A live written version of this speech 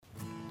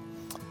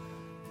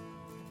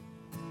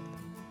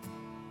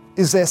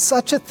Is there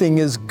such a thing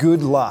as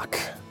good luck?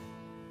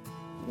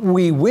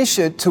 We wish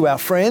it to our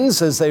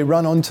friends as they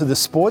run onto the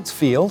sports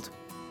field.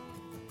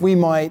 We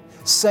might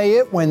say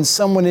it when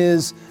someone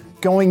is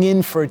going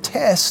in for a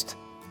test.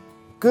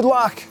 Good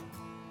luck.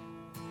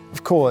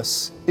 Of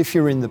course, if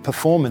you're in the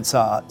performance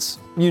arts,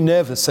 you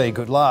never say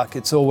good luck.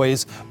 It's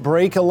always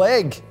break a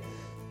leg.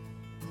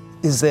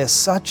 Is there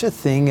such a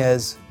thing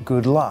as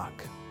good luck?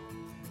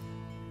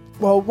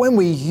 Well, when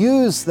we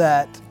use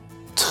that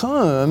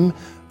term,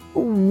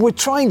 we're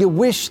trying to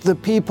wish the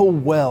people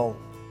well,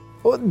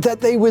 or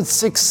that they would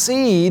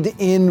succeed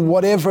in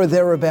whatever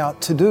they're about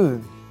to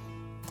do.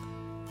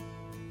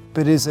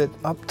 But is it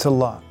up to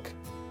luck?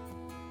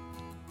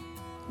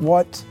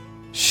 What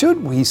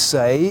should we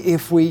say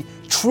if we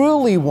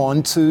truly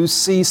want to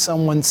see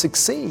someone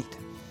succeed?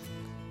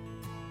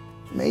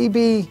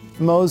 Maybe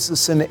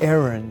Moses and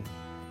Aaron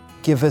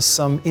give us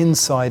some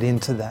insight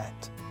into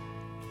that.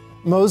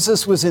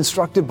 Moses was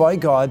instructed by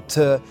God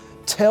to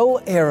tell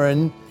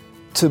Aaron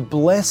to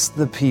bless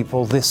the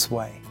people this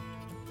way.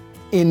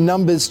 In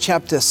Numbers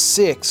chapter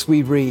 6,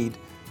 we read,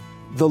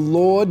 "The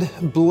Lord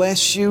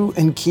bless you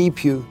and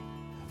keep you.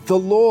 The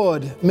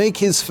Lord make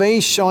his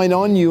face shine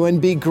on you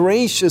and be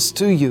gracious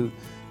to you.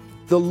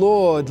 The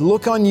Lord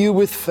look on you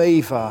with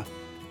favor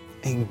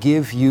and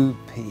give you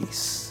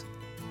peace."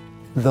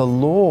 The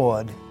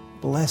Lord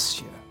bless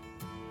you.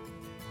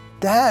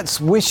 That's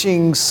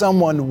wishing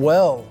someone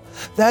well.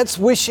 That's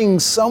wishing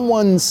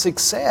someone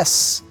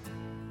success,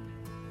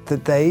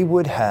 that they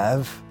would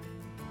have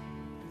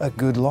a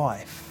good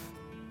life.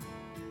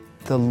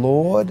 The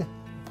Lord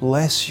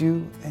bless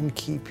you and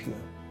keep you.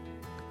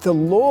 The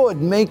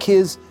Lord make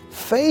his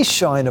face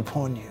shine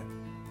upon you.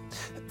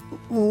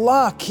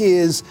 Luck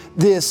is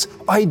this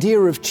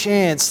idea of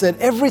chance, that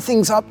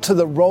everything's up to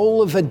the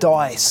roll of a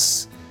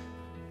dice.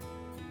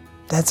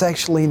 That's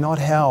actually not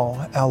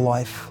how our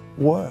life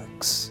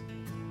works.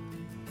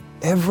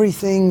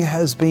 Everything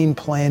has been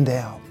planned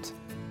out.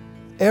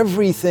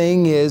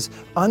 Everything is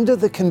under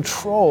the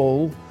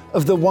control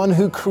of the one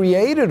who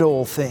created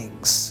all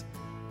things,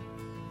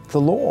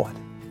 the Lord.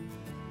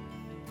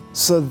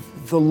 So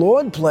the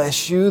Lord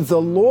bless you,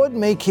 the Lord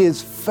make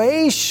his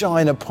face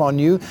shine upon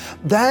you.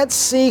 That's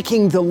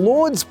seeking the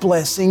Lord's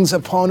blessings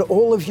upon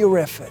all of your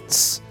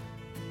efforts.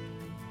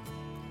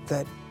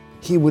 That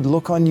he would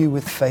look on you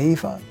with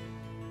favor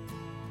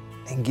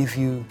and give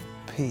you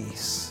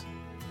peace.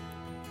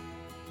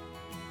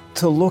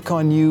 To look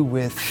on you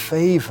with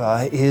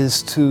favor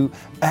is to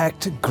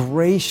act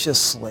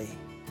graciously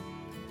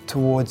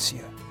towards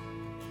you.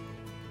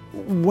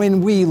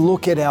 When we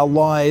look at our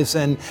lives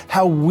and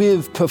how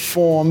we've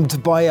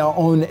performed by our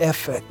own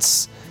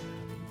efforts,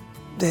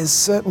 there's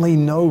certainly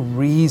no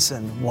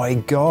reason why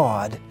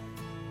God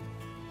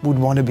would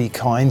want to be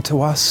kind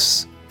to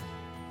us,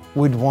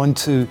 would want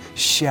to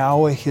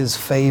shower his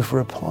favor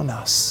upon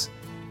us.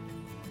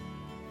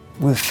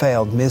 We've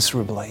failed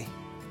miserably.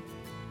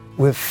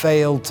 We've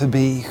failed to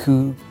be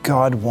who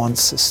God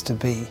wants us to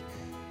be.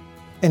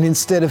 And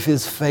instead of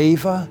his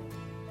favor,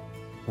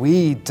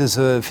 we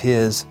deserve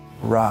his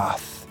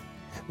wrath.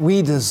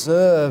 We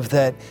deserve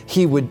that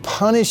he would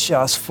punish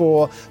us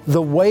for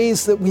the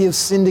ways that we have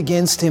sinned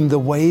against him, the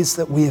ways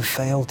that we have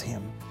failed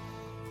him.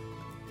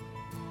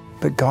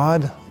 But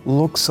God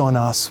looks on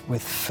us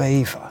with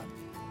favor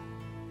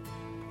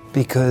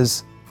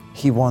because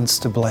he wants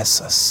to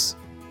bless us.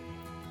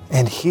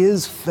 And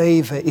his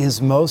favor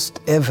is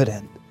most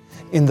evident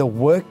in the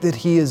work that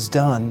he has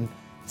done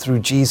through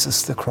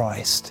Jesus the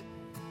Christ.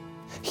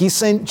 He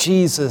sent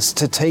Jesus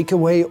to take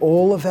away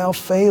all of our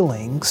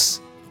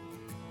failings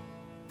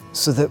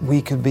so that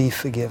we could be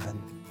forgiven.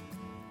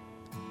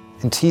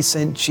 And he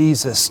sent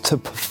Jesus to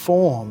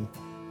perform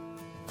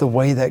the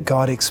way that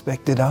God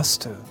expected us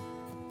to.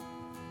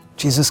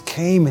 Jesus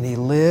came and he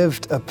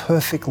lived a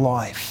perfect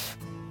life.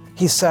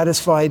 He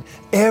satisfied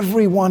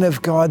every one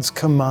of God's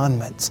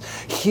commandments.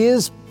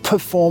 His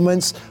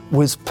performance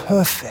was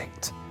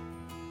perfect.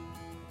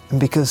 And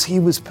because he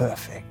was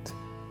perfect,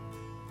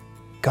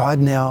 God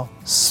now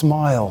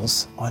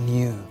smiles on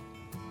you.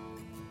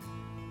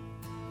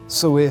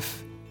 So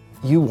if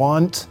you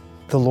want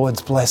the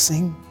Lord's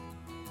blessing,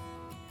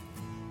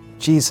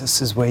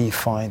 Jesus is where you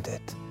find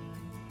it.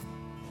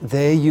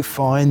 There you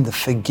find the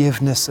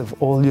forgiveness of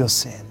all your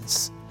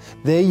sins.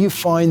 There you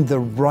find the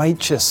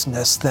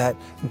righteousness that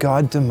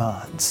God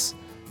demands.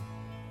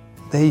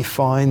 There you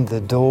find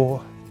the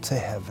door to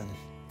heaven.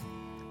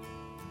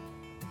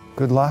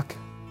 Good luck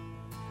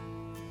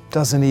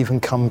doesn't even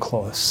come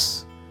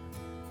close.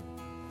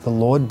 The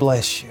Lord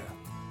bless you.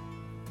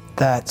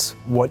 That's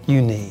what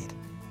you need.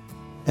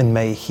 And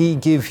may he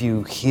give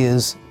you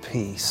his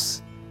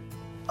peace.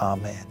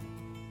 Amen.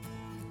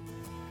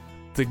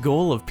 The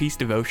goal of Peace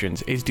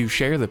Devotions is to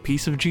share the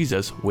peace of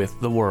Jesus with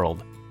the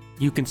world.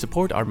 You can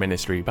support our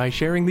ministry by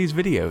sharing these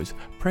videos,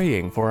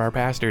 praying for our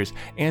pastors,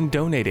 and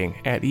donating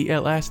at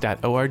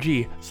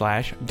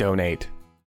els.org/donate.